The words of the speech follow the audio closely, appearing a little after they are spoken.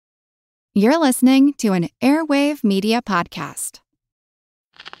You're listening to an Airwave Media Podcast.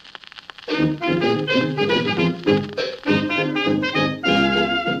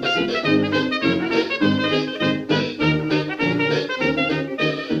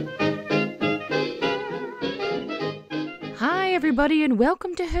 Hi everybody and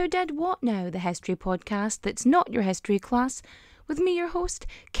welcome to Who Did What Now, the history podcast that's not your history class, with me, your host,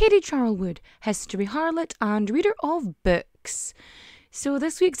 Katie Charlwood, history harlot and reader of books. So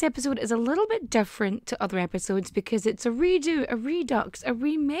this week's episode is a little bit different to other episodes because it's a redo, a redux, a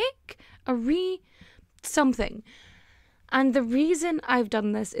remake, a something. And the reason I've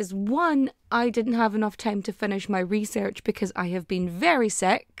done this is, one, I didn't have enough time to finish my research because I have been very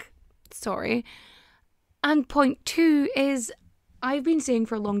sick. Sorry. And point two is, I've been saying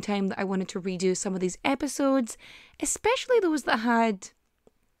for a long time that I wanted to redo some of these episodes, especially those that had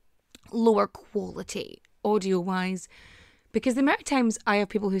lower quality audio-wise, because the amount of times I have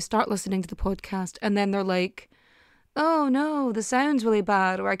people who start listening to the podcast and then they're like, oh no, the sound's really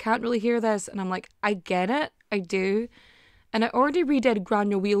bad, or I can't really hear this, and I'm like, I get it, I do. And I already redid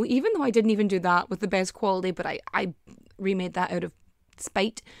Granular Wheel, even though I didn't even do that with the best quality, but I remade that out of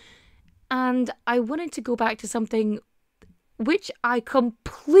spite. And I wanted to go back to something which I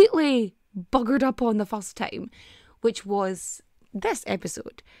completely buggered up on the first time, which was this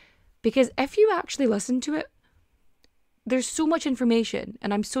episode. Because if you actually listen to it, there's so much information,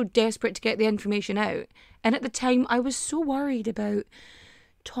 and I'm so desperate to get the information out. And at the time, I was so worried about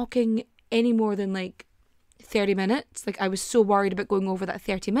talking any more than like 30 minutes. Like, I was so worried about going over that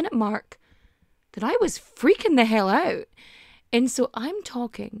 30-minute mark that I was freaking the hell out. And so I'm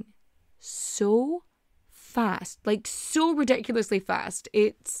talking so fast, like so ridiculously fast.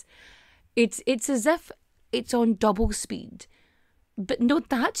 It's as if it's on double speed. But no,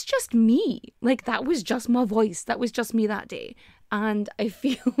 that's just me. Like, that was just my voice. That was just me that day. And I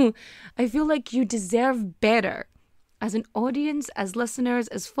feel like you deserve better as an audience, as listeners,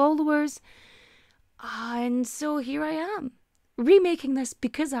 as followers. And so here I am, remaking this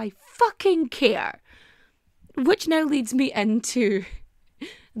because I fucking care. Which now leads me into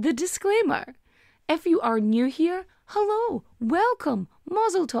the disclaimer. If you are new here, hello, welcome,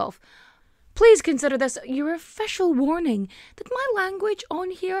 mazel tov. Please consider this your official warning that my language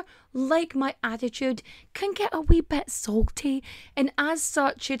on here, like my attitude, can get a wee bit salty, and as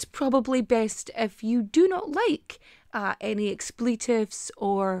such it's probably best if you do not like any expletives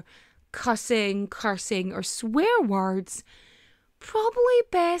or cursing or swear words, probably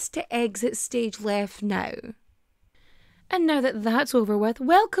best to exit stage left now. And now that that's over with,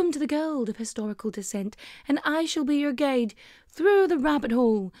 welcome to the Guild of Historical Descent, and I shall be your guide through the rabbit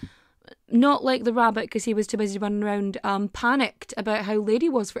hole. Not like the rabbit, because he was too busy running around panicked about how late he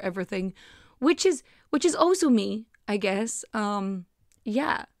was for everything, which is also me, I guess.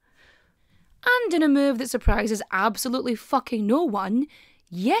 Yeah. And in a move that surprises absolutely fucking no one,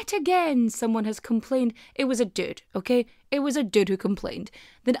 yet again someone has complained. It was a dude, okay? It was a dude who complained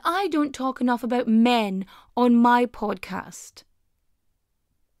that I don't talk enough about men on my podcast.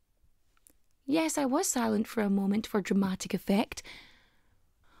 Yes, I was silent for a moment for dramatic effect.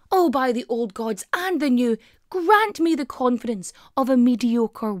 Oh, by the old gods and the new, grant me the confidence of a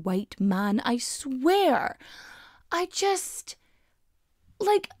mediocre white man, I swear.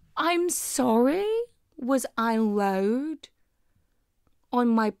 I'm sorry. Was I loud on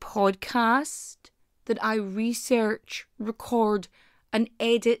my podcast that I research, record, and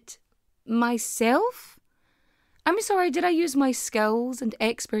edit myself? I'm sorry, did I use my skills and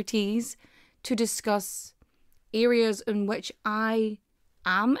expertise to discuss areas in which I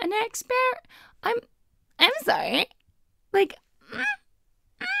am an expert? I'm sorry. Like,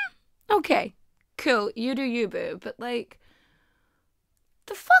 okay, cool, you do you, boo. But like,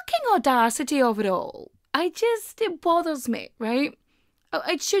 the fucking audacity of it all. It bothers me, right?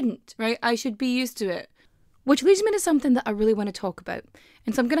 It shouldn't, right? I should be used to it. Which leads me to something that I really want to talk about.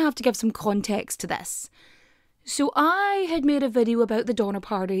 And so I'm going to have to give some context to this. So I had made a video about the Donner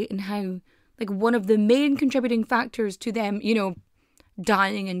Party and how, like, one of the main contributing factors to them,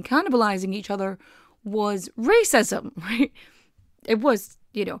 dying and cannibalizing each other was racism, right? It was,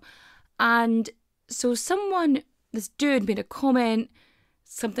 And so this dude made a comment,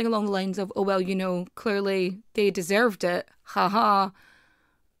 something along the lines of, oh, well, clearly they deserved it, haha.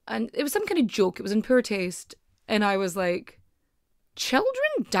 And it was some kind of joke, it was in poor taste. And I was like,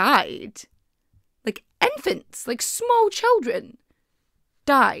 children died. Like infants, like small children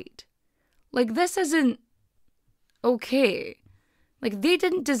died. Like, this isn't okay. Like, they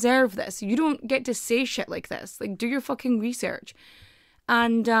didn't deserve this. You don't get to say shit like this. Like, do your fucking research.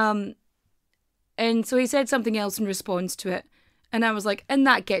 And so he said something else in response to it. And I was like, and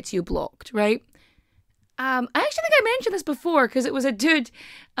that gets you blocked, right? I actually think I mentioned this before because it was a dude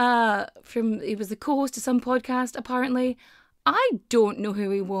he was the co-host of some podcast, apparently. I don't know who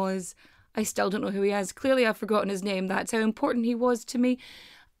he was. I still don't know who he is. Clearly I've forgotten his name. That's how important he was to me.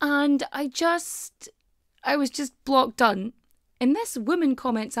 And I was just blocked done. And this woman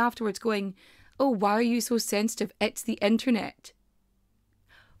comments afterwards going, oh, why are you so sensitive? It's the internet.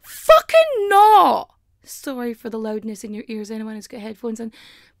 Fucking not! Sorry for the loudness in your ears, anyone who's got headphones in.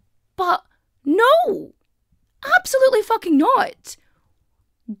 But no! Absolutely fucking not!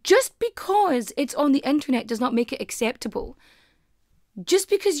 Just because it's on the internet does not make it acceptable. Just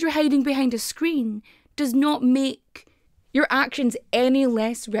because you're hiding behind a screen does not make your actions any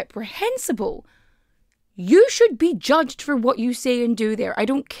less reprehensible. You should be judged for what you say and do there. I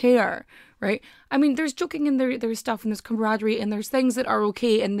don't care, right? I mean, there's joking and there's stuff and there's camaraderie and there's things that are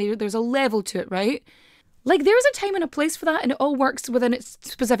okay and there's a level to it, right? Like, there's a time and a place for that and it all works within its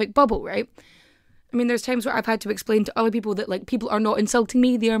specific bubble, right? I mean, there's times where I've had to explain to other people that, like, people are not insulting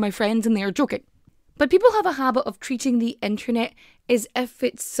me, they are my friends and they are joking. But people have a habit of treating the internet as if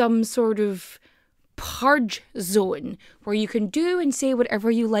it's some sort of purge zone where you can do and say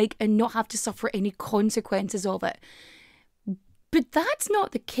whatever you like and not have to suffer any consequences of it. But that's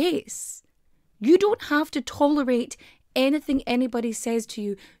not the case. You don't have to tolerate anything anybody says to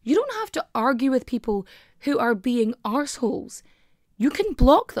you. You don't have to argue with people who are being arseholes. You can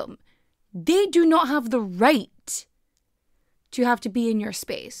block them. They do not have the right to have to be in your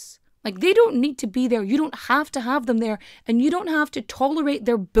space. Like, they don't need to be there. You don't have to have them there. And you don't have to tolerate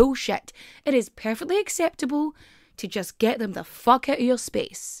their bullshit. It is perfectly acceptable to just get them the fuck out of your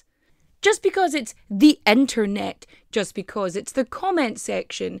space. Just because it's the internet, just because it's the comment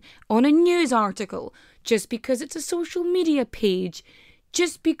section on a news article, just because it's a social media page,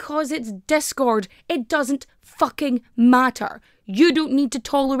 just because it's Discord, it doesn't fucking matter. You don't need to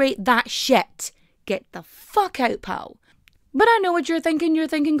tolerate that shit. Get the fuck out, pal. But I know what you're thinking. You're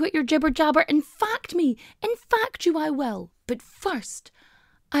thinking, quit your jibber jabber and fact me. In fact you I will. But first,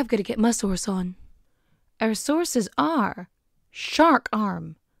 I've got to get my source on. Our sources are Shark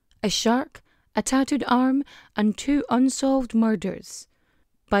Arm, a shark, a tattooed arm, and 2 unsolved murders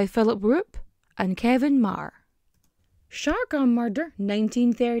by Philip Roop and Kevin Marr. Shark Arm Murder,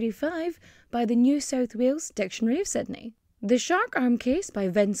 1935, by the New South Wales Dictionary of Sydney. The Shark Arm Case by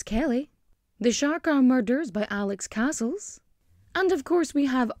Vince Kelly. The Shark Arm Murders by Alex Castles. And of course we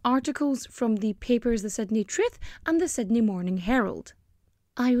have articles from the papers The Sydney Truth and the Sydney Morning Herald.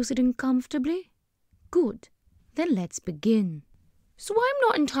 Are you sitting comfortably? Good. Then let's begin. So I'm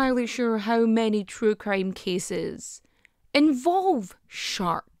not entirely sure how many true crime cases involve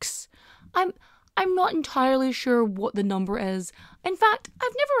sharks. I'm not entirely sure what the number is. In fact,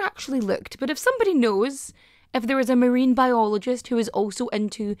 I've never actually looked, but if somebody knows, if there is a marine biologist who is also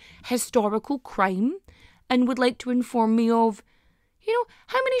into historical crime and would like to inform me of,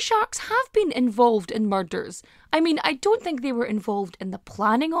 how many sharks have been involved in murders? I mean, I don't think they were involved in the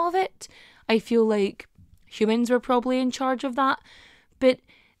planning of it. I feel like humans were probably in charge of that. But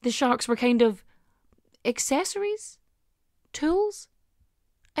the sharks were kind of accessories? Tools?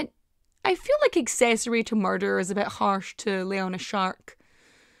 And I feel like accessory to murder is a bit harsh to lay on a shark.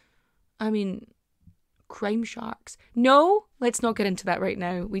 I mean, crime sharks. No, let's not get into that right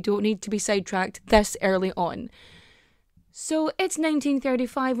now. We don't need to be sidetracked this early on. So it's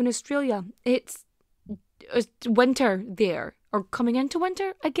 1935 in Australia. It's winter there, or coming into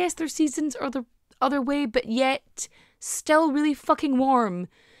winter. I guess their seasons are the other way, but yet still really fucking warm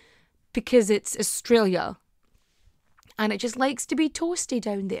because it's Australia. And it just likes to be toasty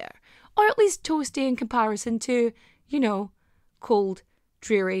down there. Or at least toasty in comparison to, cold,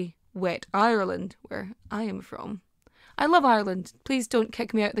 dreary, wet Ireland, where I am from. I love Ireland. Please don't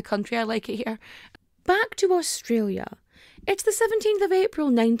kick me out of the country. I like it here. Back to Australia. It's the 17th of April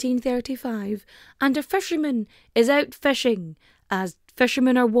 1935, and a fisherman is out fishing, as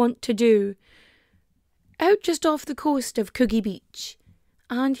fishermen are wont to do, out just off the coast of Coogee Beach,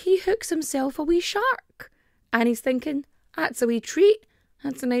 and he hooks himself a wee shark. And he's thinking, that's a wee treat,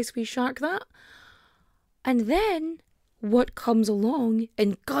 that's a nice wee shark, that. And then, what comes along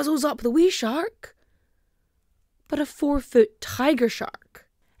and guzzles up the wee shark? But a 4-foot tiger shark.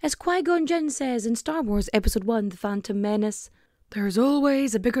 As Qui-Gon Jinn says in Star Wars Episode 1, The Phantom Menace, there's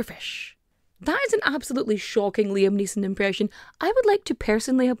always a bigger fish. That is an absolutely shocking Liam Neeson impression. I would like to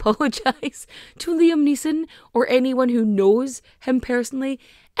personally apologise to Liam Neeson or anyone who knows him personally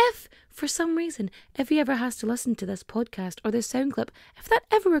if, for some reason, if he ever has to listen to this podcast or this sound clip, if that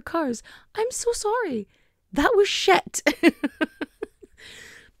ever occurs, I'm so sorry. That was shit.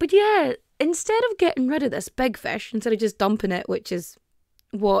 But yeah, instead of getting rid of this big fish, instead of just dumping it, which is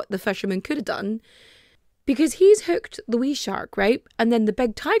what the fisherman could have done, because he's hooked the wee shark, right? And then the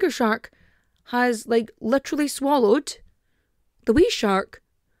big tiger shark has, like, literally swallowed the wee shark,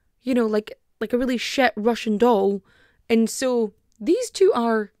 you know, like a really shit Russian doll. And so these two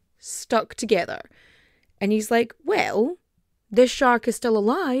are stuck together. And he's like, well, this shark is still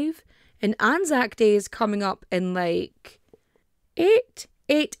alive, and ANZAC Day is coming up in, like, 8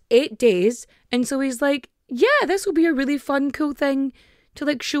 days. And so he's like, yeah, this will be a really fun, cool thing to,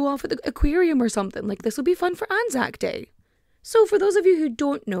 like, show off at the aquarium or something. Like, this will be fun for ANZAC Day. So for those of you who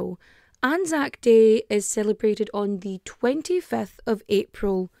don't know, ANZAC Day is celebrated on the 25th of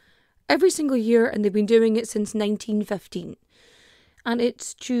April every single year, and they've been doing it since 1915. And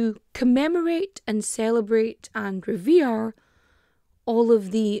it's to commemorate and celebrate and revere all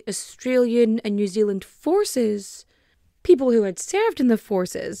of the Australian and New Zealand forces, people who had served in the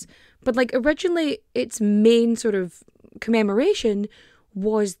forces. But, like, originally its main sort of commemoration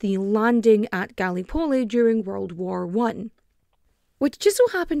was the landing at Gallipoli during World War I, which just so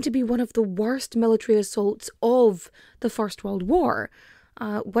happened to be one of the worst military assaults of the First World War.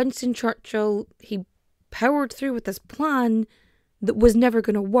 Winston Churchill, he powered through with this plan that was never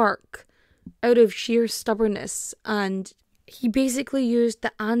going to work out of sheer stubbornness, and he basically used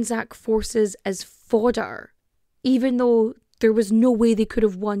the ANZAC forces as fodder, even though there was no way they could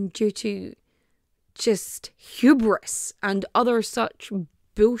have won due to just hubris and other such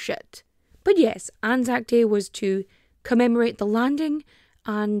bullshit. But yes, ANZAC Day was to commemorate the landing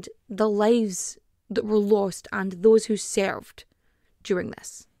and the lives that were lost and those who served during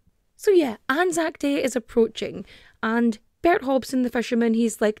this. So yeah, ANZAC Day is approaching, and Bert Hobson, the fisherman,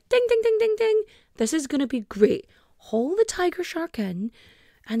 he's like, ding, ding, ding, ding, ding, this is going to be great. Haul the tiger shark in,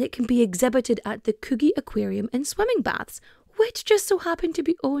 and it can be exhibited at the Coogee Aquarium in swimming baths, which just so happened to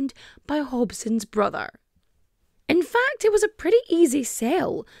be owned by Hobson's brother. In fact, it was a pretty easy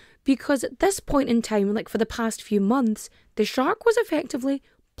sell, because at this point in time, like for the past few months, the shark was effectively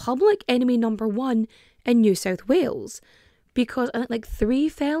public enemy number 1 in New South Wales, because I think like 3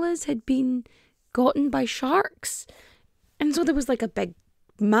 fellas had been gotten by sharks. And so there was like a big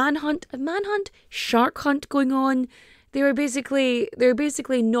shark hunt going on. They were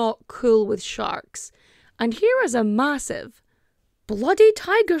basically not cool with sharks. And here is a massive, bloody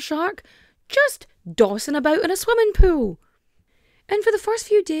tiger shark just dossing about in a swimming pool. And for the first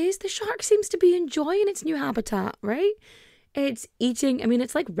few days, the shark seems to be enjoying its new habitat, right? It's eating, I mean,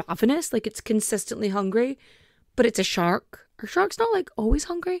 it's like ravenous, like it's consistently hungry, but it's a shark. Are sharks not like always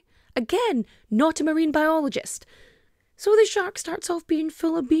hungry? Again, not a marine biologist. So the shark starts off being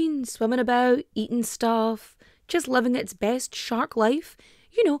full of beans, swimming about, eating stuff, just living its best shark life,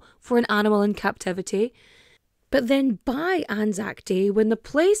 you know, for an animal in captivity. But then by ANZAC Day, when the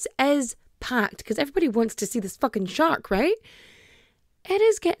place is packed, because everybody wants to see this fucking shark, right? It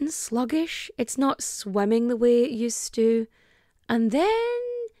is getting sluggish. It's not swimming the way it used to. And then,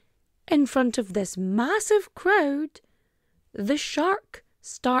 in front of this massive crowd, the shark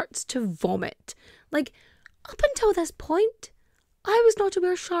starts to vomit. Like, up until this point, I was not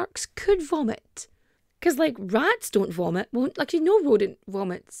aware sharks could vomit. Because, like, rats don't vomit. Well, actually, no rodent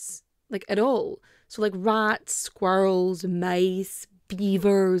vomits, like, at all. So, like, rats, squirrels, mice,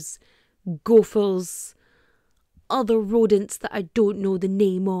 beavers, gophers, other rodents that I don't know the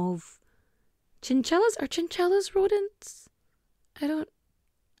name of. Chinchillas? Are chinchillas rodents? I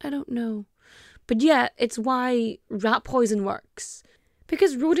don't know. But yeah, it's why rat poison works.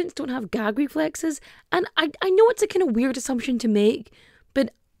 Because rodents don't have gag reflexes. And I know it's a kind of weird assumption to make,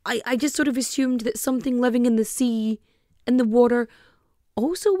 but I just sort of assumed that something living in the sea, in the water,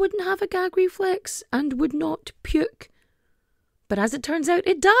 also wouldn't have a gag reflex and would not puke. But as it turns out,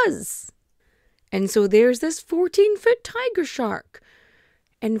 it does. And so there's this 14-foot tiger shark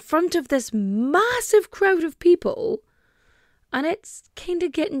in front of this massive crowd of people, and it's kind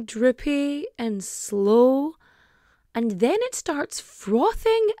of getting droopy and slow, and then it starts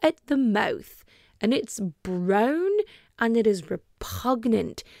frothing at the mouth, and it's brown and it is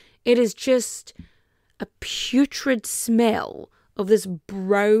repugnant. It is just a putrid smell of this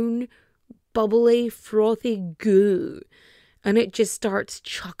brown, bubbly, frothy goo. And it just starts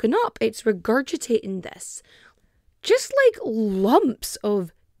chucking up. It's regurgitating this. Just like lumps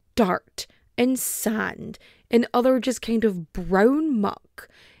of dirt and sand and other just kind of brown muck.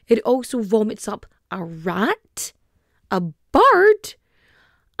 It also vomits up a rat, a bird,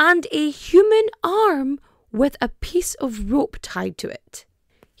 and a human arm with a piece of rope tied to it.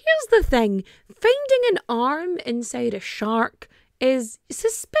 Here's the thing. Finding an arm inside a shark is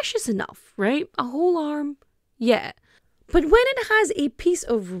suspicious enough, right? A whole arm, yeah. But when it has a piece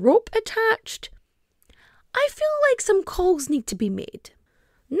of rope attached, I feel like some calls need to be made.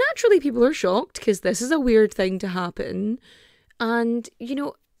 Naturally, people are shocked because this is a weird thing to happen. And,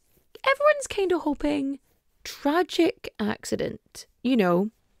 everyone's kind of hoping tragic accident.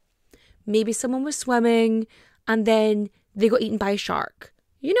 Maybe someone was swimming and then they got eaten by a shark.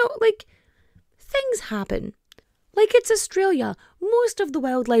 Things happen. Like it's Australia, most of the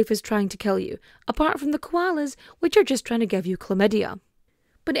wildlife is trying to kill you, apart from the koalas, which are just trying to give you chlamydia.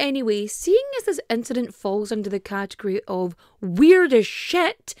 But anyway, seeing as this incident falls under the category of weird as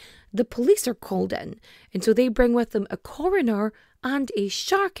shit, the police are called in, and so they bring with them a coroner and a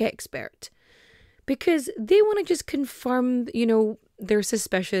shark expert. Because they want to just confirm, their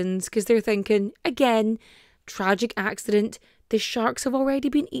suspicions, because they're thinking, again, tragic accident, the sharks have already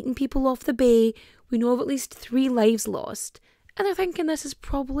been eating people off the bay, we know of at least 3 lives lost, and they're thinking this is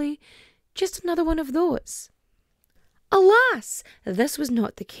probably just another one of those. Alas, this was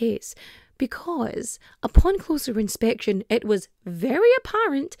not the case, because upon closer inspection, it was very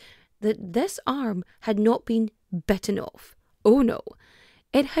apparent that this arm had not been bitten off. Oh no,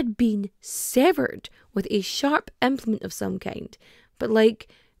 it had been severed with a sharp implement of some kind, but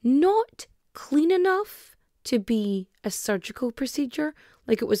not clean enough to be a surgical procedure.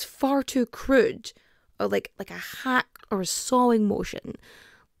 It was far too crude, or like a hack or a sawing motion.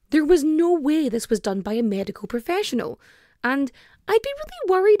 There was no way this was done by a medical professional, and I'd be really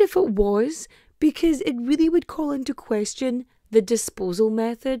worried if it was, because it really would call into question the disposal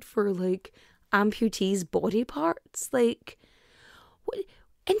method for amputees' body parts. What,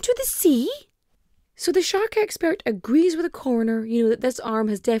 into the sea? So the shark expert agrees with the coroner, that this arm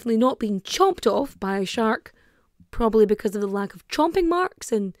has definitely not been chomped off by a shark, probably because of the lack of chomping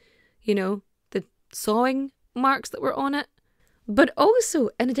marks and, the sawing marks that were on it. But also,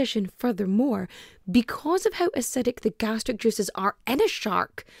 in addition, furthermore, because of how acidic the gastric juices are in a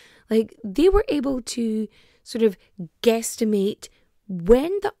shark, they were able to sort of guesstimate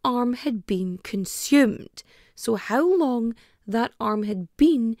when the arm had been consumed. So how long that arm had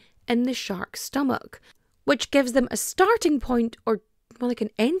been in the shark's stomach, which gives them a starting point, or more like an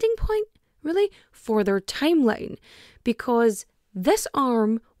ending point, really, for their timeline, because this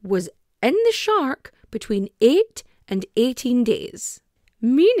arm was in the shark between 8 and 18 days,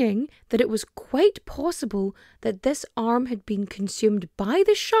 meaning that it was quite possible that this arm had been consumed by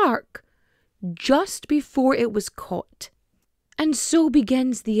the shark just before it was caught. And so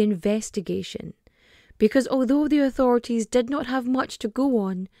begins the investigation, because although the authorities did not have much to go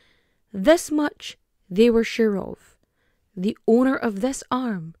on, this much they were sure of. The owner of this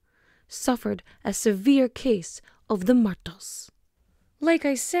arm suffered a severe case of the myrtles. Like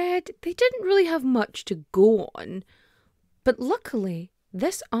I said, they didn't really have much to go on, but luckily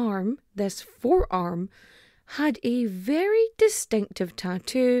this arm, this forearm, had a very distinctive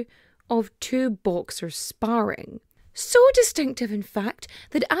tattoo of 2 boxers sparring. So distinctive, in fact,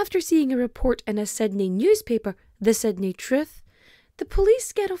 that after seeing a report in a Sydney newspaper, the Sydney Truth, the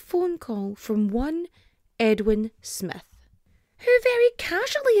police get a phone call from one Edwin Smith, who very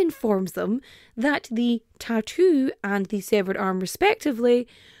casually informs them that the tattoo and the severed arm, respectively,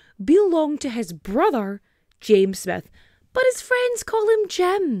 belong to his brother, James Smith, but his friends call him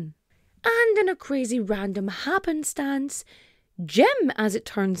Jim. And in a crazy random happenstance, Jim, as it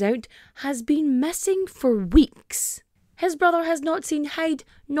turns out, has been missing for weeks. His brother has not seen hide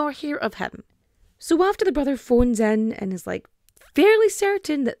nor hear of him. So after the brother phones in and is fairly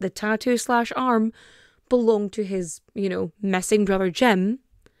certain that the tattoo/arm belonged to his, missing brother Jim,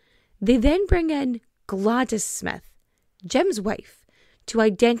 they then bring in Gladys Smith, Jim's wife, to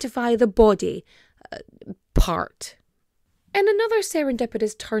identify the body part. In another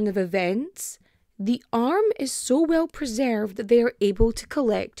serendipitous turn of events, the arm is so well preserved that they are able to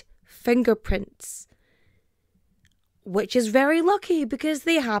collect fingerprints, which is very lucky because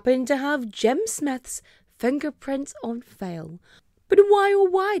they happen to have Jim Smith's fingerprints on file. But why, oh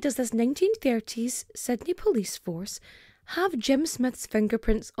why, does this 1930s Sydney police force have Jim Smith's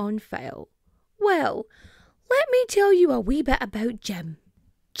fingerprints on file? Well, let me tell you a wee bit about Jim.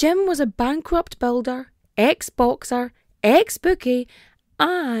 Jim was a bankrupt builder, ex-boxer, ex-bookie,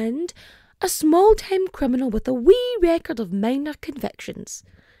 and a small-time criminal with a wee record of minor convictions.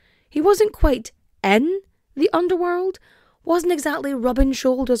 He wasn't quite in the underworld, wasn't exactly rubbing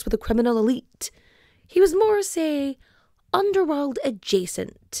shoulders with the criminal elite. He was more, say, underworld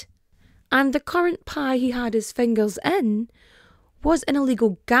adjacent. And the current pie he had his fingers in was an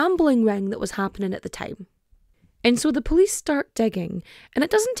illegal gambling ring that was happening at the time. And so the police start digging, and it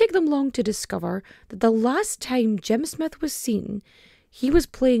doesn't take them long to discover that the last time Jim Smith was seen, he was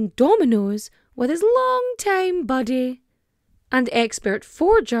playing dominoes with his long-time buddy, and expert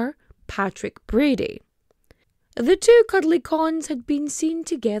forger Patrick Brady. The two cuddly cons had been seen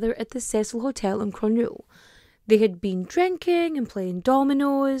together at the Cecil Hotel in Clonmel. They had been drinking and playing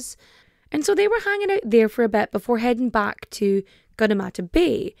dominoes, and so they were hanging out there for a bit before heading back to Gunnamatta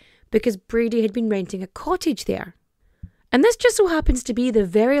Bay, because Brady had been renting a cottage there. And this just so happens to be the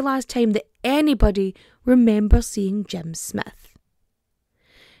very last time that anybody remembers seeing Jim Smith.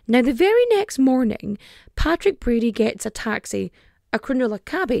 Now, the very next morning, Patrick Brady gets a taxi, a Cronulla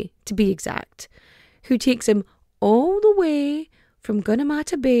cabbie to be exact, who takes him all the way from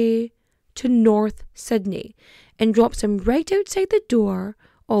Gunnamatta Bay to North Sydney and drops him right outside the door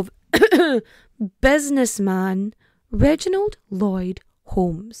of businessman Reginald Lloyd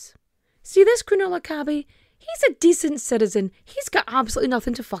Holmes. See, this Cronulla cabbie, he's a decent citizen. He's got absolutely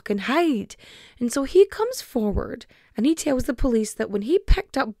nothing to fucking hide. And so he comes forward and he tells the police that when he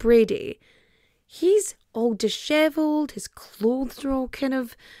picked up Brady, he's all dishevelled, his clothes are all kind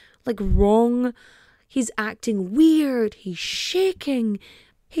of like wrong, he's acting weird, he's shaking,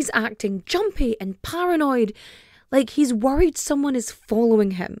 he's acting jumpy and paranoid, like he's worried someone is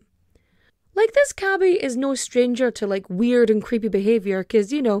following him. Like, this cabbie is no stranger to like weird and creepy behaviour,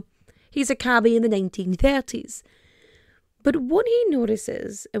 because, you know, he's a cabbie in the 1930s. But what he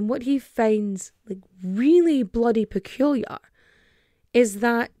notices and what he finds like really bloody peculiar is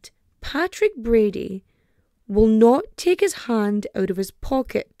that Patrick Brady will not take his hand out of his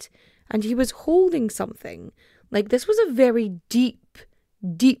pocket, and he was holding something. Like, this was a very deep,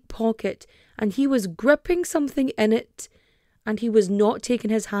 deep pocket, and he was gripping something in it, and he was not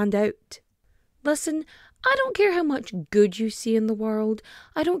taking his hand out. Listen, I don't care how much good you see in the world.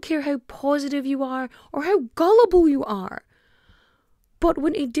 I don't care how positive you are or how gullible you are. But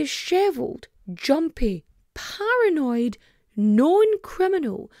when a dishevelled, jumpy, paranoid, known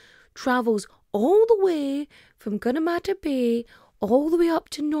criminal travels all the way from Gunnamatta Bay all the way up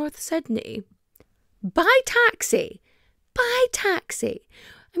to North Sydney by taxi.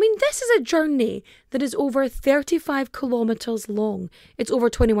 I mean, this is a journey that is over 35 kilometres long. It's over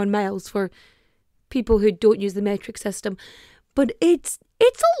 21 miles for people who don't use the metric system, but it's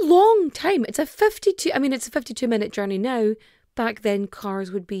a long time. It's a 52-minute journey now. Back then cars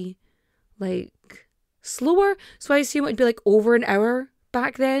would be like slower, so I assume it would be like over an hour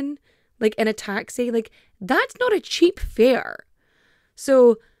back then, like in a taxi. Like, that's not a cheap fare.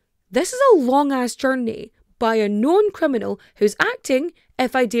 So this is a long ass journey by a known criminal who's acting,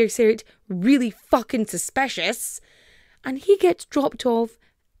 if I dare say it, really fucking suspicious, and he gets dropped off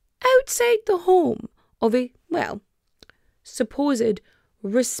outside the home of a, well, supposed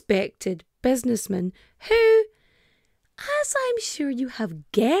respected businessman who, as I'm sure you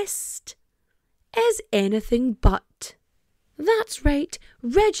have guessed, is anything but. That's right,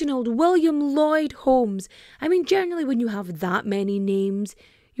 Reginald William Lloyd Holmes. I mean, generally when you have that many names,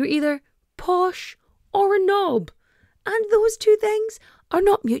 you're either posh or a knob, and those two things are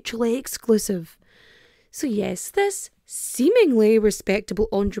not mutually exclusive. So yes, this seemingly respectable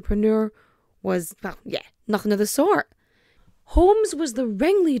entrepreneur was, well, yeah, nothing of the sort. Holmes was the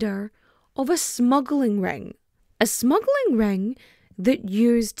ringleader of a smuggling ring. A smuggling ring that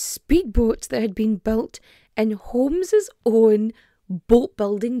used speedboats that had been built in Holmes's own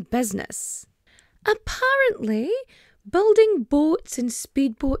boat-building business. Apparently, building boats and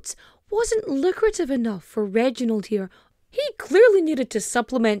speedboats wasn't lucrative enough for Reginald here. He clearly needed to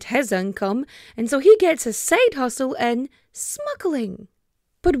supplement his income, and so he gets a side hustle in smuggling.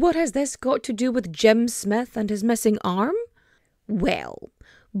 But what has this got to do with Jim Smith and his missing arm? Well,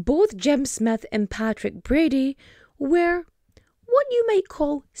 both Jim Smith and Patrick Brady were what you might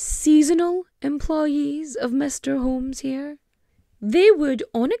call seasonal employees of Mr. Holmes here. They would,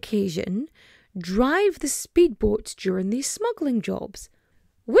 on occasion, drive the speedboats during these smuggling jobs.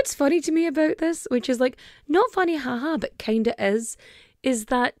 What's funny to me about this, which is like, not funny haha, but kinda is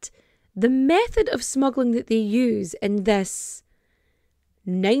that the method of smuggling that they use in this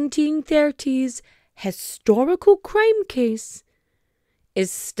 1930s historical crime case is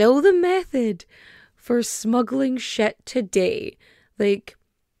still the method for smuggling shit today. Like,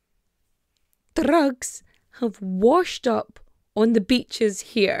 drugs have washed up on the beaches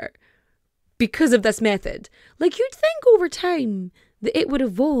here because of this method. Like, you'd think over time that it would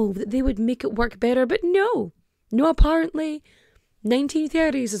evolve, that they would make it work better, but no, apparently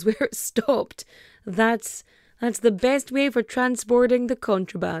 1930s is where it stopped. That's the best way for transporting the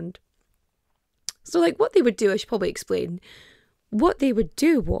contraband. So, like, what they would do, I should probably explain. What they would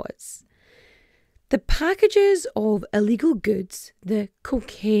do was, the packages of illegal goods, the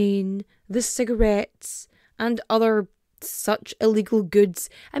cocaine, the cigarettes, and other such illegal goods,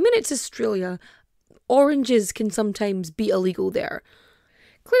 I mean, it's Australia, oranges can sometimes be illegal there.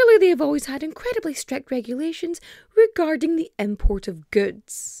 Clearly, they have always had incredibly strict regulations regarding the import of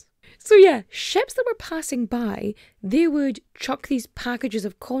goods. So yeah, ships that were passing by, they would chuck these packages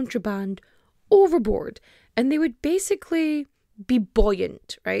of contraband overboard, and they would basically be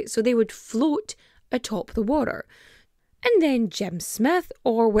buoyant, right? So they would float atop the water. And then Jim Smith,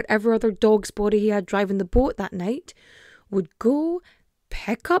 or whatever other dog's body he had driving the boat that night, would go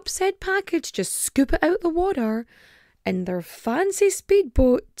pick up said package, just scoop it out the water in their fancy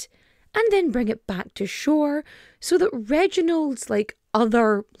speedboat, and then bring it back to shore so that Reginald's,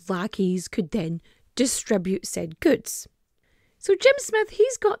 other lackeys could then distribute said goods. So Jim Smith,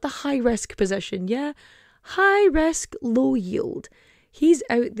 he's got the high-risk position, yeah? High risk, low yield. He's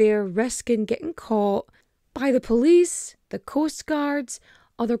out there risking getting caught by the police, the Coast Guards,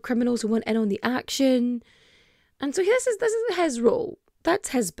 other criminals who went in on the action. And so this is his role. That's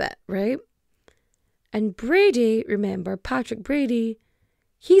his bit, right? And Brady, remember, Patrick Brady,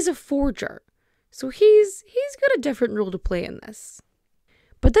 he's a forger. So he's got a different role to play in this.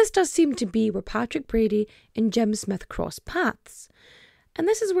 But this does seem to be where Patrick Brady and Jim Smith cross paths. And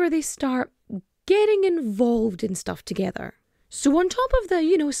this is where they start getting involved in stuff together. So on top of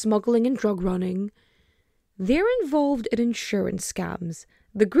the, smuggling and drug running, they're involved in insurance scams,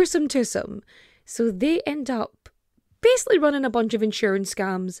 the gruesome twosome. So they end up basically running a bunch of insurance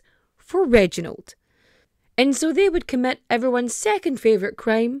scams for Reginald. And so they would commit everyone's second favourite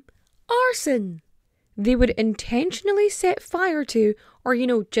crime, arson. They would intentionally set fire to, or,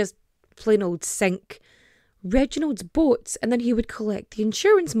 just plain old sink, Reginald's boats, and then he would collect the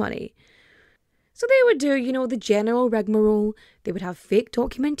insurance money. So they would do, the general rigmarole. They would have fake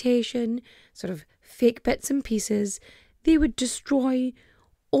documentation, sort of fake bits and pieces. They would destroy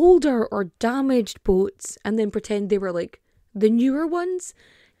older or damaged boats and then pretend they were the newer ones.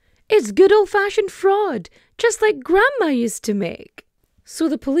 It's good old-fashioned fraud, just like Grandma used to make. So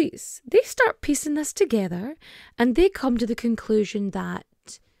the police, they start piecing this together, and they come to the conclusion that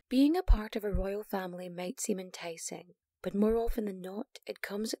being a part of a royal family might seem enticing, but more often than not, it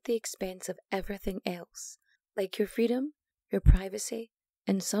comes at the expense of everything else, like your freedom, your privacy,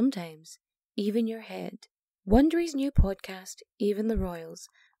 and sometimes even your head. Wondery's new podcast, Even the Royals,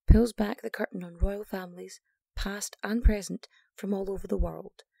 pulls back the curtain on royal families, past and present, from all over the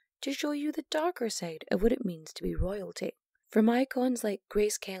world, to show you the darker side of what it means to be royalty. From icons like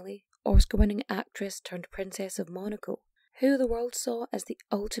Grace Kelly, Oscar-winning actress turned Princess of Monaco, who the world saw as the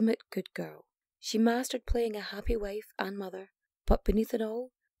ultimate good girl. She mastered playing a happy wife and mother, but beneath it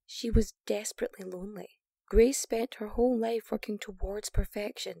all, she was desperately lonely. Grace spent her whole life working towards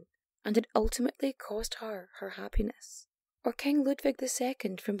perfection, and it ultimately cost her her happiness. Or King Ludwig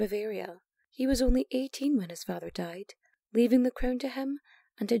II from Bavaria. He was only 18 when his father died, leaving the crown to him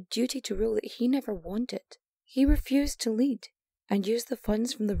and a duty to rule that he never wanted. He refused to lead, and used the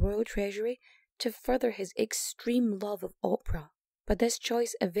funds from the royal treasury to further his extreme love of opera. But this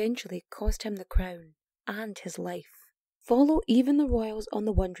choice eventually cost him the crown and his life. Follow Even the Royals on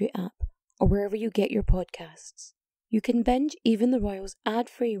the Wondery app or wherever you get your podcasts. You can binge Even the Royals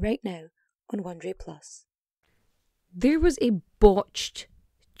ad-free right now on Wondery Plus. There was a botched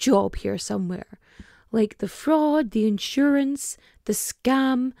job here somewhere. Like the fraud, the insurance, the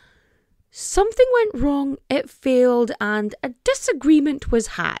scam. Something went wrong, it failed, and a disagreement was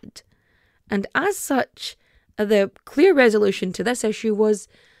had. And as such, the clear resolution to this issue was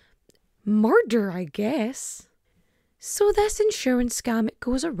murder, I guess. So this insurance scam, it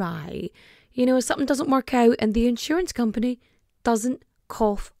goes awry. Something doesn't work out and the insurance company doesn't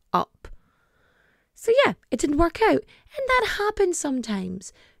cough up. So yeah, it didn't work out. And that happens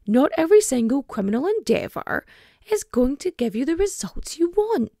sometimes. Not every single criminal endeavour is going to give you the results you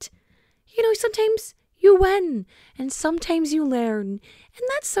want. Sometimes you win and sometimes you learn. And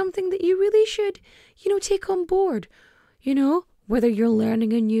that's something that you really should, take on board. Whether you're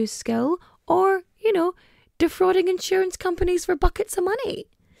learning a new skill or, defrauding insurance companies for buckets of money.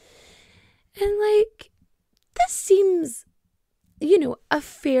 And this seems, a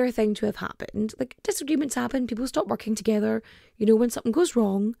fair thing to have happened. Disagreements happen, people stop working together. When something goes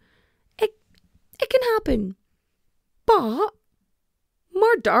wrong, it can happen. But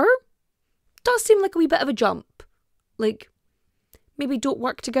murder does seem like a wee bit of a jump. Maybe don't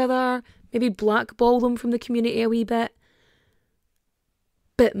work together, maybe blackball them from the community a wee bit.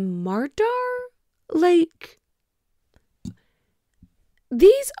 But murder?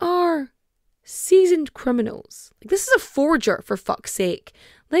 These are seasoned criminals. This is a forger, for fuck's sake.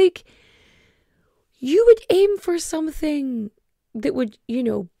 You would aim for something that would,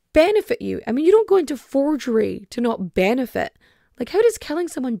 benefit you. I mean, you don't go into forgery to not benefit. How does killing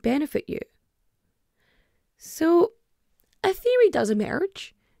someone benefit you? So a theory does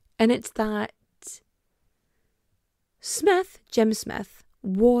emerge, and it's that Jim Smith,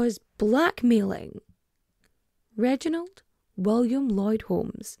 was blackmailing Reginald William Lloyd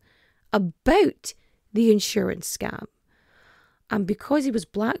Holmes about the insurance scam. And because he was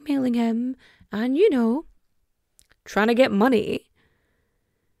blackmailing him and, trying to get money,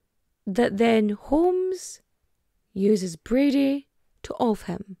 that then Holmes uses Brady to off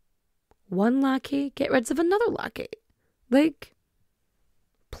him. One lackey, get rid of another lackey.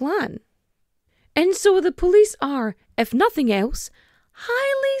 Plan. And so the police are, if nothing else,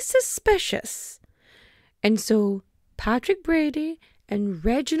 highly suspicious. And so Patrick Brady and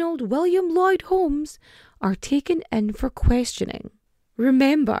Reginald William Lloyd Holmes are taken in for questioning.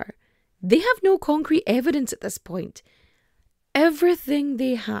 Remember, they have no concrete evidence at this point. Everything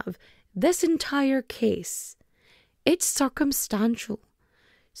they have, this entire case, it's circumstantial.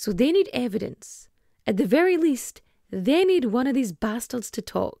 So they need evidence. At the very least, they need one of these bastards to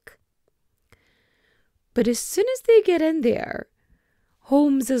talk. But as soon as they get in there,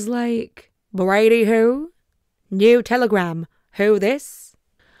 Holmes is like, Brady who? New telegram. Who this?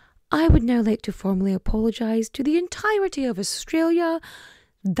 I would now like to formally apologise to the entirety of Australia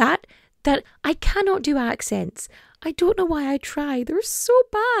that I cannot do accents. I don't know why I try. They're so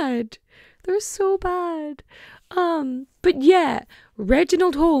bad. But yeah,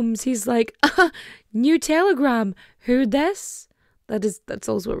 Reginald Holmes, he's like, new telegram. Who this? That's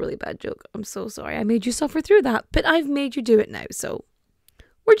also a really bad joke. I'm so sorry. I made you suffer through that, but I've made you do it now, so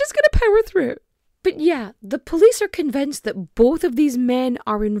we're just going to power through. But yeah, the police are convinced that both of these men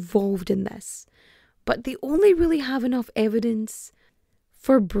are involved in this, but they only really have enough evidence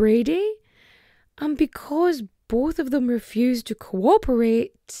for Brady, and because both of them refuse to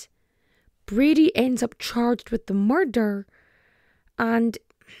cooperate, Brady ends up charged with the murder and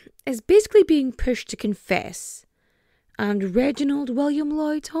is basically being pushed to confess. And Reginald William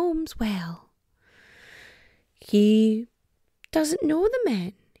Lloyd Holmes, well, he doesn't know the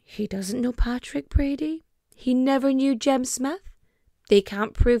men. He doesn't know Patrick Brady. He never knew Jim Smith. They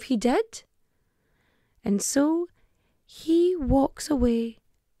can't prove he did. And so he walks away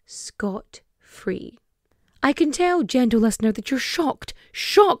scot-free. I can tell, gentle listener, that you're shocked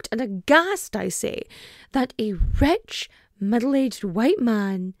and aghast, I say, that a rich, middle-aged white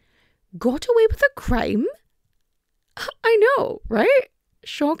man got away with a crime? I know, right?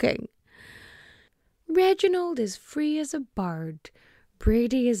 Shocking. Reginald is free as a bird.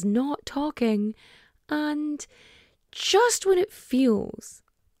 Brady is not talking. And just when it feels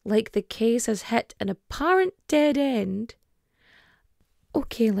like the case has hit an apparent dead end,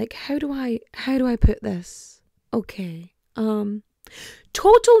 okay, how do I put this? Okay.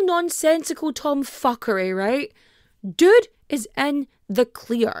 Total nonsensical tomfuckery, right? Dude is in the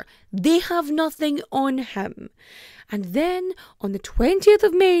clear. They have nothing on him. And then on the 20th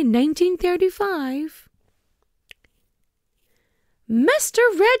of May, 1935, Mr.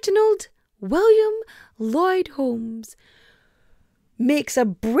 Reginald William Lloyd Holmes makes a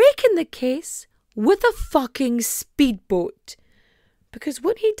break in the case with a fucking speedboat. Because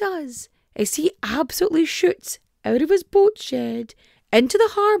what he does is he absolutely shoots out of his boat shed into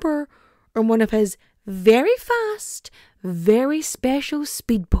the harbour on one of his very fast, very special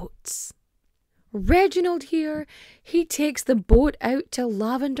speedboats. Reginald here, he takes the boat out to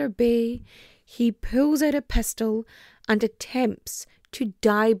Lavender Bay. He pulls out a pistol and attempts to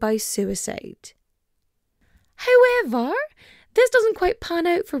die by suicide. However, this doesn't quite pan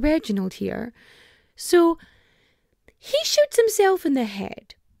out for Reginald here. So he shoots himself in the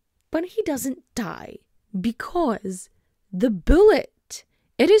head, but he doesn't die because the bullet,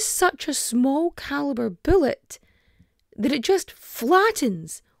 it is such a small caliber bullet that it just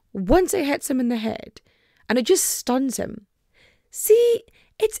flattens once it hits him in the head, and it just stuns him. See,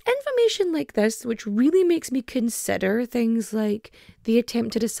 it's information like this which really makes me consider things like the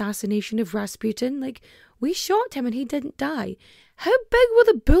attempted assassination of Rasputin. We shot him and he didn't die. How big were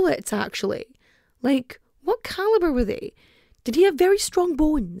the bullets actually? What caliber were they? Did he have very strong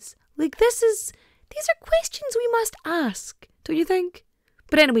bones? These are questions we must ask, don't you think?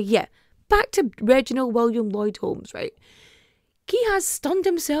 But anyway, yeah, back to Reginald William Lloyd Holmes, right? He has stunned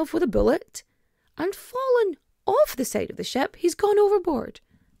himself with a bullet and fallen off the side of the ship. He's gone overboard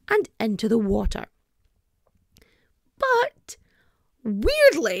and into the water. But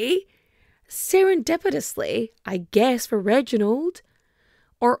weirdly, serendipitously, I guess for Reginald,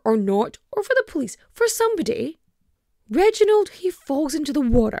 or not, or for the police, for somebody, Reginald, he falls into the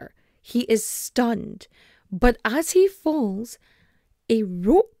water. He is stunned. But as he falls, a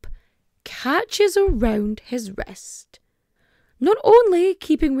rope catches around his wrist, not only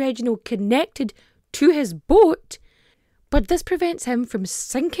keeping Reginald connected to his boat, but this prevents him from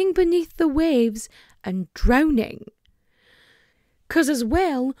sinking beneath the waves and drowning. Because as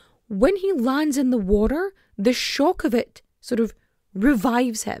well, when he lands in the water, the shock of it sort of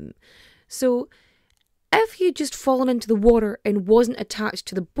revives him. So if he had just fallen into the water and wasn't attached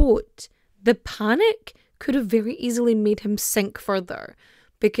to the boat, the panic could have very easily made him sink further.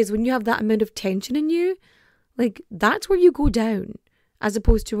 Because when you have that amount of tension in you, like, that's where you go down, as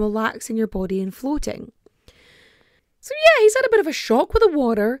opposed to relaxing your body and floating. So yeah, he's had a bit of a shock with the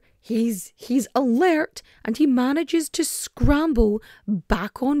water. He's alert, and he manages to scramble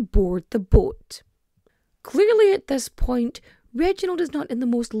back on board the boat. Clearly at this point, Reginald is not in the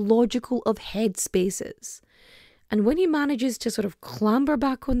most logical of headspaces. And when he manages to sort of clamber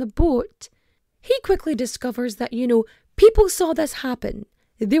back on the boat, he quickly discovers that, people saw this happen.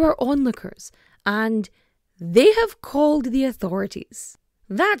 They were onlookers, and they have called the authorities.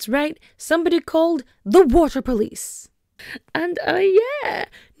 That's right, somebody called the water police. And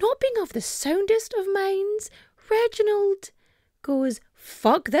not being of the soundest of minds, Reginald goes,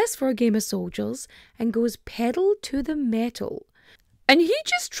 fuck this for a game of soldiers, and goes pedal to the metal. And he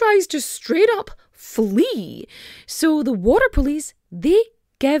just tries to straight up flee. So the water police, they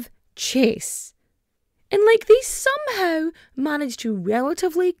give chase. And they somehow manage to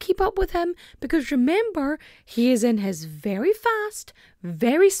relatively keep up with him, because remember, he is in his very fast,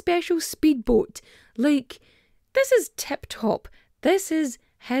 very special speedboat. This is tip-top. This is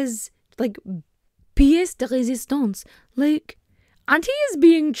his, pièce de résistance. And he is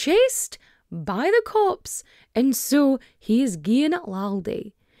being chased by the cops, and so he is going at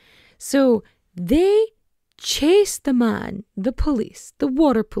laldy. So they chase the man, the police, the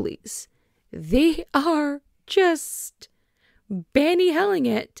water police. They are just Benny Hilling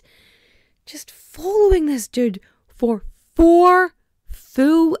it, just following this dude for 4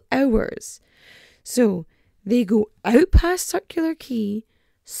 full hours. So they go out past Circular Quay,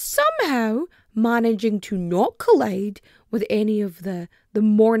 somehow managing to not collide with any of the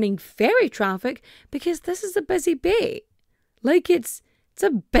morning ferry traffic, because this is a busy bay. It's a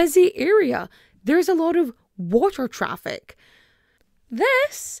busy area. There's a lot of water traffic.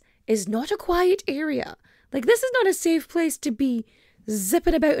 This is not a quiet area. This is not a safe place to be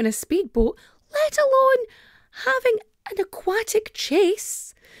zipping about in a speedboat, let alone having an aquatic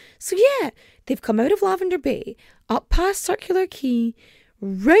chase. So yeah, they've come out of Lavender Bay, up past Circular Quay,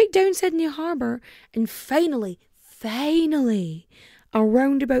 right down Sydney Harbour, and finally,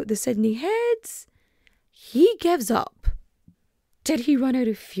 around about the Sydney Heads, he gives up. Did he run out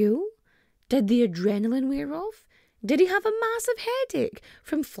of fuel? Did the adrenaline wear off? Did he have a massive headache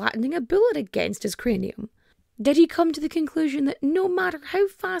from flattening a bullet against his cranium? Did he come to the conclusion that no matter how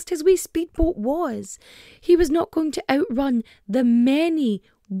fast his wee speedboat was, he was not going to outrun the many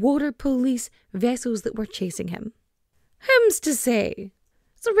water police vessels that were chasing him? Whom's to say?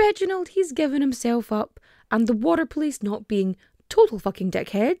 So Reginald, he's given himself up, and the water police, not being total fucking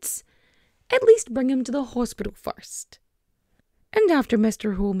dickheads, at least bring him to the hospital first. And after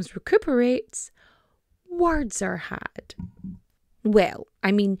Mr. Holmes recuperates, words are had. Well,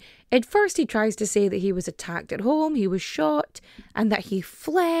 at first he tries to say that he was attacked at home, he was shot, and that he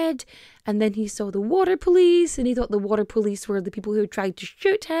fled, and then he saw the water police, and he thought the water police were the people who tried to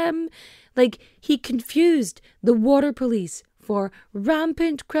shoot him. He confused the water police for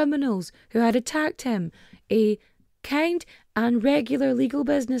rampant criminals who had attacked him, a kind and regular legal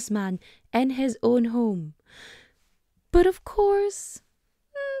businessman in his own home. But of course,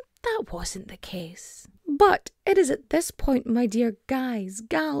 that wasn't the case. But it is at this point, my dear guys,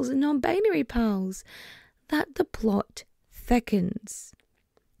 gals, and non-binary pals, that the plot thickens.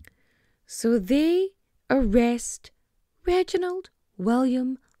 So they arrest Reginald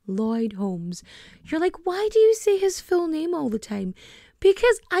William Lloyd Holmes. You're like, why do you say his full name all the time?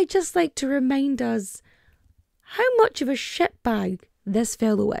 Because I just like to remind us how much of a shitbag this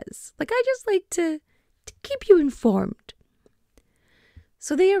fellow is. I just like to keep you informed.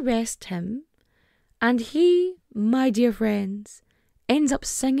 So they arrest him, and he, my dear friends, ends up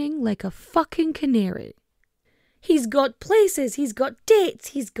singing like a fucking canary. He's got places, he's got dates,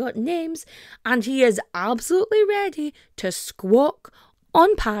 he's got names, and he is absolutely ready to squawk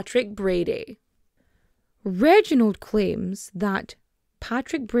on Patrick Brady. Reginald claims that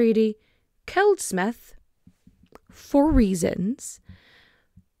Patrick Brady killed Smith for reasons,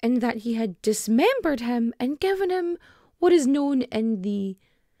 and that he had dismembered him and given him what is known in the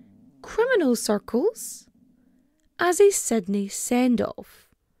criminal circles as a Sydney send-off.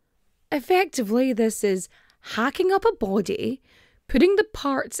 Effectively, this is hacking up a body, putting the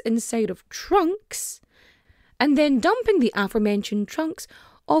parts inside of trunks, and then dumping the aforementioned trunks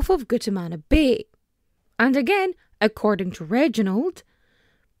off of Guatemala Bay. And again, according to Reginald,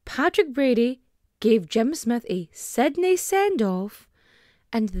 Patrick Brady gave Jim Smith a Sydney send-off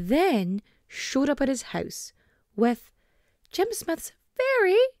and then showed up at his house with Jim Smith's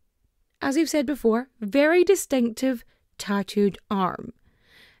very, as we've said before, very distinctive tattooed arm.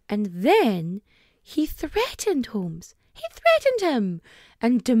 And then he threatened Holmes. He threatened him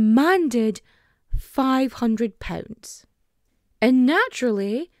and demanded £500. And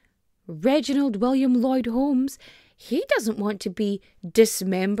naturally, Reginald William Lloyd Holmes, he doesn't want to be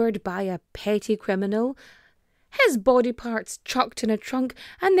dismembered by a petty criminal, his body parts chucked in a trunk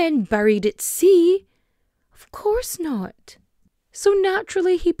and then buried at sea. Of course not. So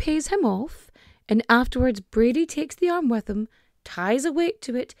naturally he pays him off, and afterwards Brady takes the arm with him, ties a weight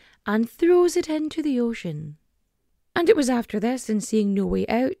to it, and throws it into the ocean. And it was after this, and seeing no way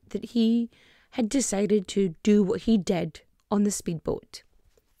out, that he had decided to do what he did on the speedboat.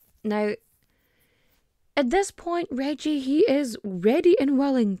 Now, at this point, Reggie, he is ready and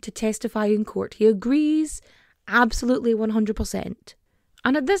willing to testify in court. He agrees absolutely 100%.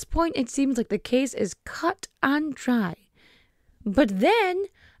 And at this point, it seems like the case is cut and dry. But then,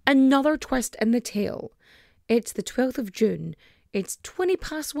 another twist in the tale. It's the 12th of June. It's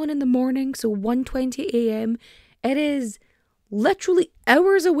 1:20 in the morning, so 1:20 a.m. It is literally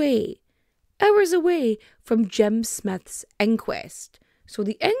hours away from Jim Smith's inquest. So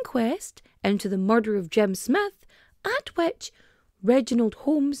the inquest into the murder of Jim Smith, at which Reginald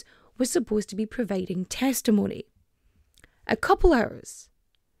Holmes was supposed to be providing testimony. A couple hours.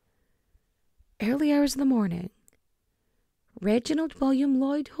 Early hours of the morning. Reginald William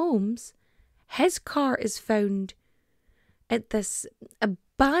Lloyd Holmes, his car is found at this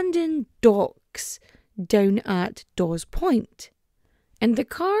abandoned docks down at Dawes Point. And the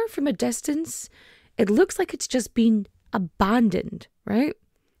car, from a distance, it looks like it's just been abandoned, right?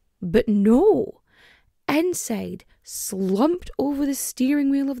 But no, inside, slumped over the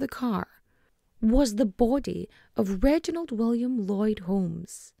steering wheel of the car, was the body of Reginald William Lloyd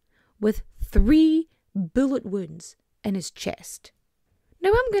Holmes, with 3 bullet wounds in his chest.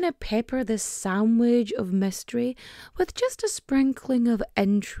 Now I'm going to pepper this sandwich of mystery with just a sprinkling of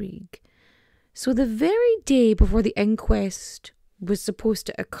intrigue. So the very day before the inquest was supposed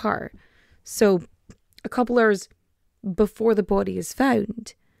to occur, so a couple hours before the body is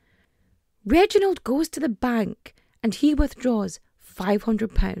found, Reginald goes to the bank and he withdraws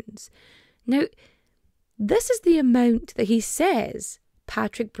 £500. Now, this is the amount that he says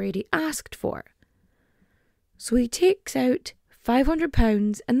Patrick Brady asked for. So he takes out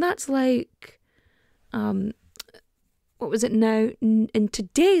 £500, and that's like, what was it now? In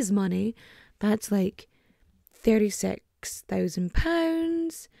today's money, that's like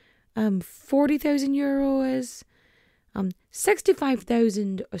 £36,000, 40,000 euros,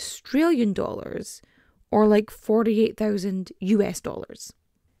 65,000 Australian dollars, or like 48,000 US dollars.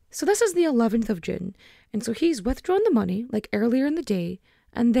 So this is the 11th of June, and so he's withdrawn the money, like earlier in the day,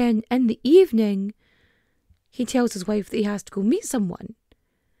 and then in the evening, he tells his wife that he has to go meet someone.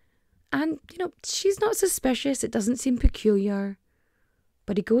 And, she's not suspicious, it doesn't seem peculiar,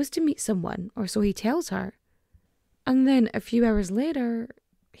 but he goes to meet someone, or so he tells her. And then a few hours later,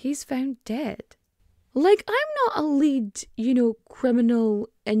 he's found dead. Like, I'm not a lead, criminal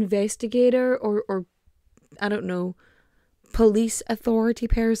investigator or I don't know, police authority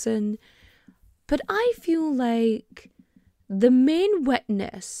person, but I feel like the main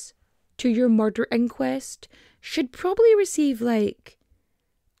witness to your murder inquest should probably receive like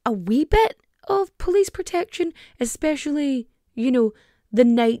a wee bit of police protection, especially, the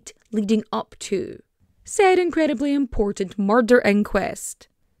night leading up to said incredibly important murder inquest.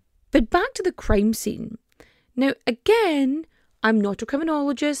 But back to the crime scene. Now, again, I'm not a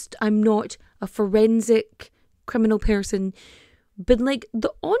criminologist, I'm not a forensic criminal person, but like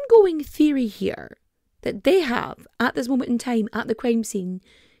the ongoing theory here that they have at this moment in time at the crime scene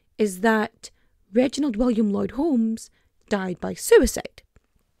is that Reginald William Lloyd Holmes died by suicide.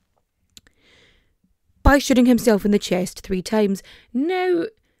 By shooting himself in the chest 3 times. Now,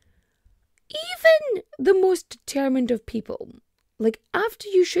 even the most determined of people, like after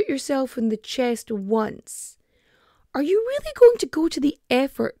you shoot yourself in the chest once, are you really going to go to the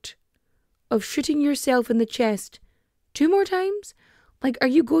effort of shooting yourself in the chest 2 more times? Like, are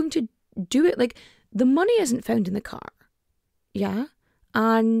you going to do it? Like, the money isn't found in the car. Yeah?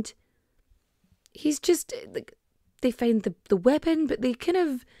 And he's just, like, they find the weapon, but they kind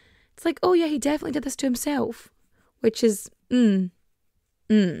of, it's like, oh yeah, he definitely did this to himself. Which is,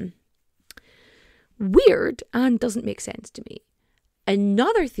 weird and doesn't make sense to me.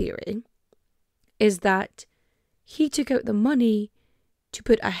 Another theory is that he took out the money to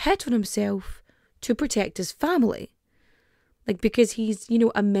put a hit on himself to protect his family. Like, because he's,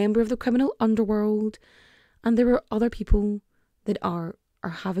 a member of the criminal underworld, and there are other people that are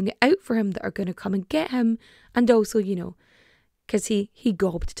having it out for him, that are going to come and get him, and also, because he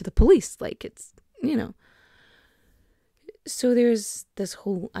gobbed to the police, like, it's, So there's this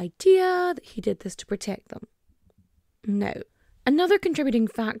whole idea that he did this to protect them. Now, another contributing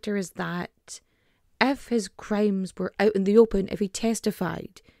factor is that if his crimes were out in the open, if he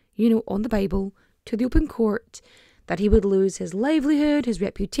testified, on the Bible, to the open court, that he would lose his livelihood, his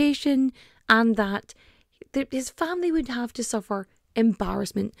reputation, and that his family would have to suffer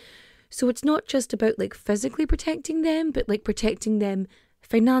embarrassment. So it's not just about like physically protecting them, but like protecting them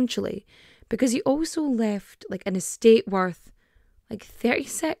financially. Because he also left like an estate worth like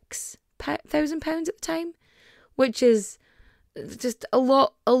 £36,000 at the time, which is just a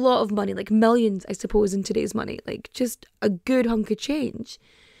lot of money, like millions, I suppose, in today's money, like just a good hunk of change.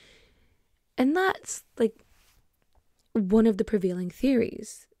 And that's like one of the prevailing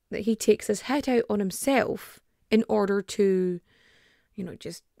theories, that he takes his hit out on himself in order to,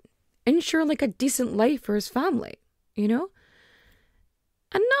 just ensure like a decent life for his family,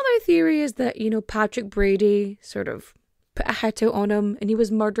 Another theory is that, Patrick Brady sort of put a hit out on him and he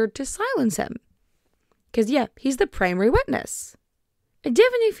was murdered to silence him. Because, yeah, he's the primary witness. It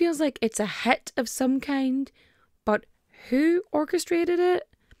definitely feels like it's a hit of some kind, but who orchestrated it?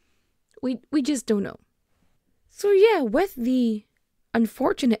 We just don't know. So, yeah, with the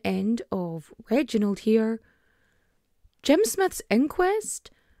unfortunate end of Reginald here, Jim Smith's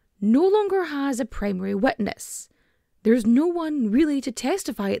inquest no longer has a primary witness. There's no one really to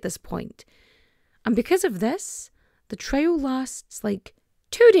testify at this point. And because of this, the trial lasts like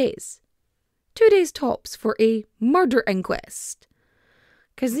 2 days. 2 days tops for a murder inquest.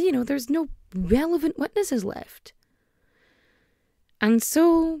 Because, there's no relevant witnesses left. And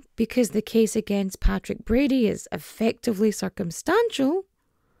so, because the case against Patrick Brady is effectively circumstantial,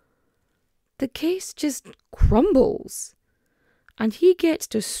 the case just crumbles. And he gets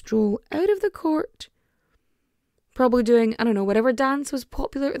to stroll out of the court, probably doing, whatever dance was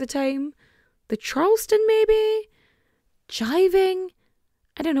popular at the time. The Charleston, maybe? Jiving?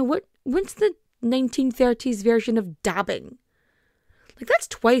 I don't know, what's the 1930s version of dabbing? Like, that's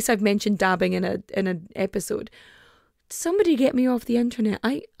twice I've mentioned dabbing in an episode. Somebody get me off the internet.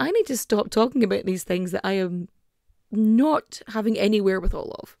 I need to stop talking about these things that I am not having any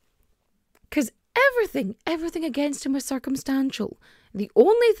wherewithal of. Because everything against him was circumstantial. The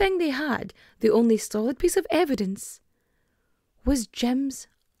only thing they had, the only solid piece of evidence, was Jim's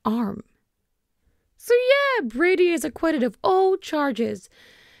arm. So yeah, Brady is acquitted of all charges.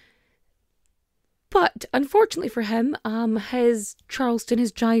 But unfortunately for him, his Charleston,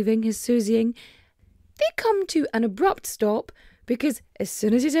 his jiving, his Susieing, they come to an abrupt stop because as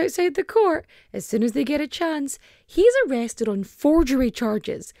soon as he's outside the court, as soon as they get a chance, he's arrested on forgery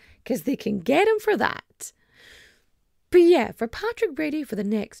charges because they can get him for that. But yeah, for Patrick Brady, for the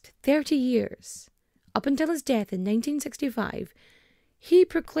next 30 years, up until his death in 1965, he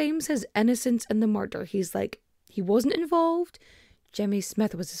proclaims his innocence in the murder. He's like, he wasn't involved, Jimmy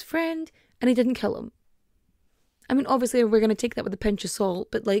Smith was his friend, and he didn't kill him. I mean, obviously we're going to take that with a pinch of salt,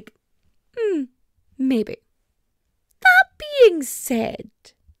 but like, maybe. That being said,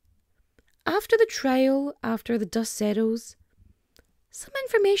 after the trial, after the dust settles, some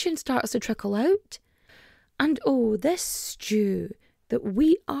information starts to trickle out. And oh, this stew that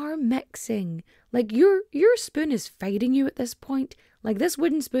we are mixing, like your spoon is fighting you at this point, like this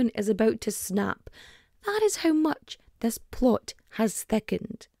wooden spoon is about to snap. That is how much this plot has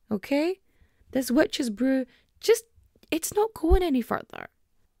thickened, okay? This witch's brew, it's not going any further.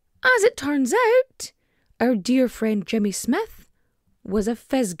 As it turns out, our dear friend Jimmy Smith was a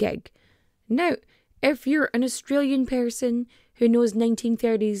fizz gig. Now, if you're an Australian person who knows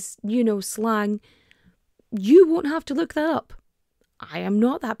 1930s, slang, you won't have to look that up. I am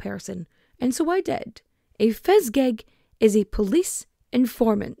not that person, and so I did. A fizz gig is a police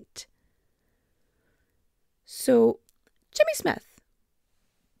informant. So, Jimmy Smith,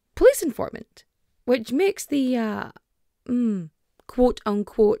 police informant, which makes the,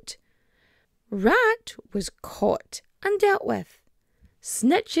 quote-unquote, rat was caught and dealt with.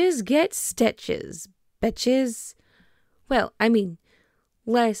 Snitches get stitches, bitches. Well, I mean,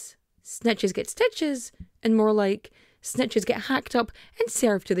 less snitches get stitches and more like snitches get hacked up and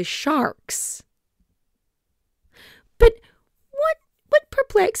served to the sharks. But what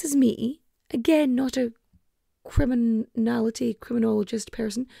perplexes me, again, not a criminologist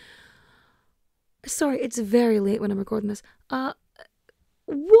person. Sorry, it's very late when I'm recording this.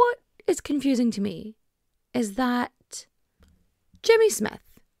 What is confusing to me is that Jim Smith,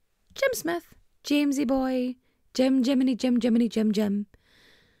 Jamesy boy, Jim, Jiminy, Jim,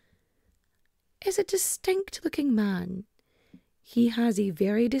 is a distinct looking man. He has a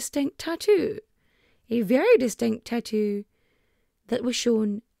very distinct tattoo. A very distinct tattoo that was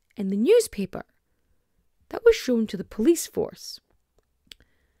shown in the newspaper. That was shown to the police force.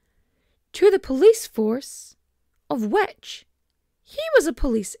 To the police force of which he was a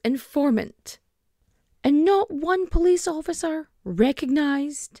police informant. And not one police officer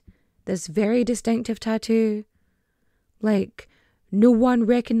recognised this very distinctive tattoo. Like, no one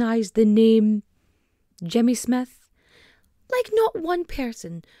recognised the name Jimmy Smith. Like, not one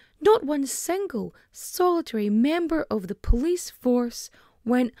person, not one single solitary member of the police force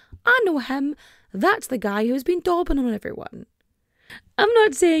went, I know him, that's the guy who's been daubing on everyone. I'm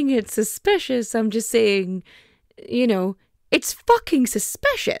not saying it's suspicious, I'm just saying, it's fucking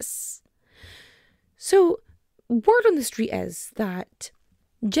suspicious. So, word on the street is that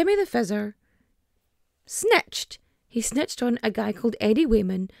Jimmy the Fizzer snitched. He snitched on a guy called Eddie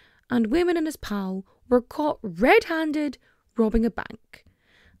Wayman, and Wayman and his pal were caught red-handed robbing a bank.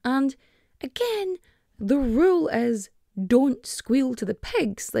 And again, the rule is don't squeal to the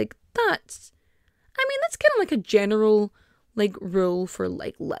pigs. Like, that's kind of like a general, rule for,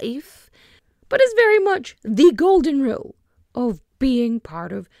 life. But it's very much the golden rule of being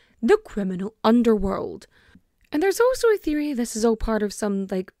part of the criminal underworld. And there's also a theory this is all part of some,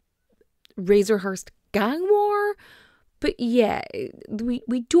 Razorhurst gang war. But yeah,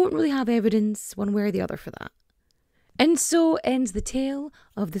 we don't really have evidence one way or the other for that. And so ends the tale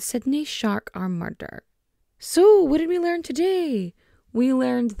of the Sydney shark arm murder. So, what did we learn today? We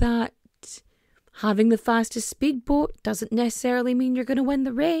learned that having the fastest speedboat doesn't necessarily mean you're going to win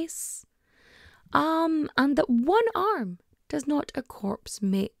the race. And that one arm does not a corpse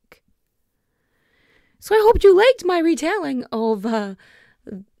make. So I hope you liked my retelling of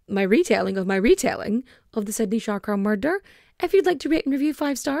my retelling of the Sydney shark arm murder. If you'd like to rate and review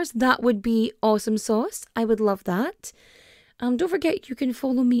 5 stars, that would be awesome sauce. I would love that. Don't forget you can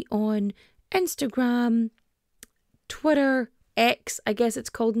follow me on Instagram, Twitter, X, I guess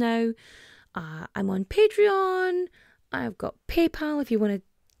it's called now. I'm on Patreon. I've got PayPal if you want to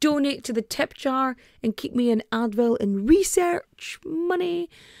donate to the tip jar and keep me in Advil and research money.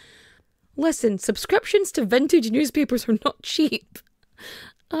 Listen, subscriptions to vintage newspapers are not cheap.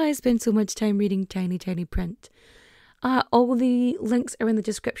 I spend so much time reading tiny, tiny print. All the links are in the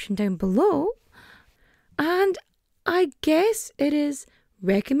description down below. And I guess it is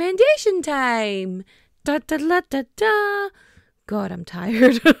recommendation time. Da da da da da. God, I'm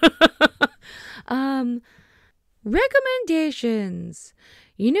tired. Recommendations.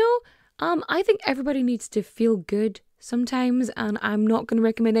 I think everybody needs to feel good sometimes, and I'm not going to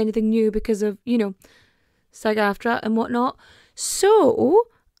recommend anything new because of, SAG-AFTRA and whatnot. So,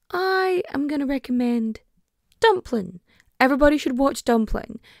 I am going to recommend Dumpling. Everybody should watch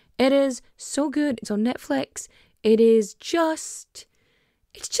Dumpling. It is so good. It's on Netflix. It's just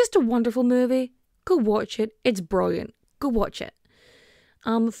a wonderful movie. Go watch it. It's brilliant. Go watch it.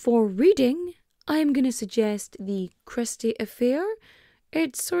 For reading, I'm going to suggest The Christie Affair.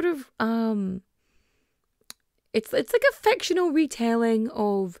 It's sort of, it's like a fictional retelling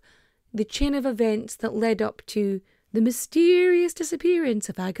of the chain of events that led up to the mysterious disappearance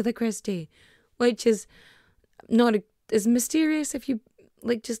of Agatha Christie, which is not as mysterious if you,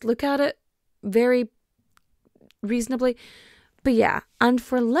 just look at it very reasonably. But yeah, and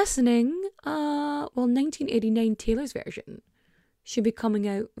for listening, 1989 Taylor's version should be coming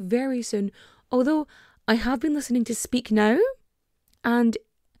out very soon. Although I have been listening to Speak Now, and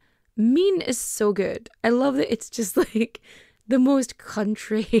Mean is so good. I love that it's just the most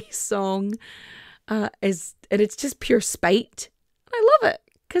country song, and it's just pure spite. I love it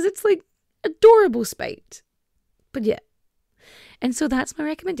because it's adorable spite. But yeah, and so that's my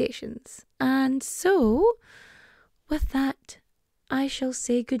recommendations. And so with that, I shall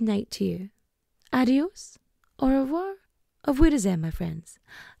say good night to you. Adios, au revoir, auf Wiedersehen, my friends.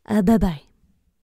 Bye bye.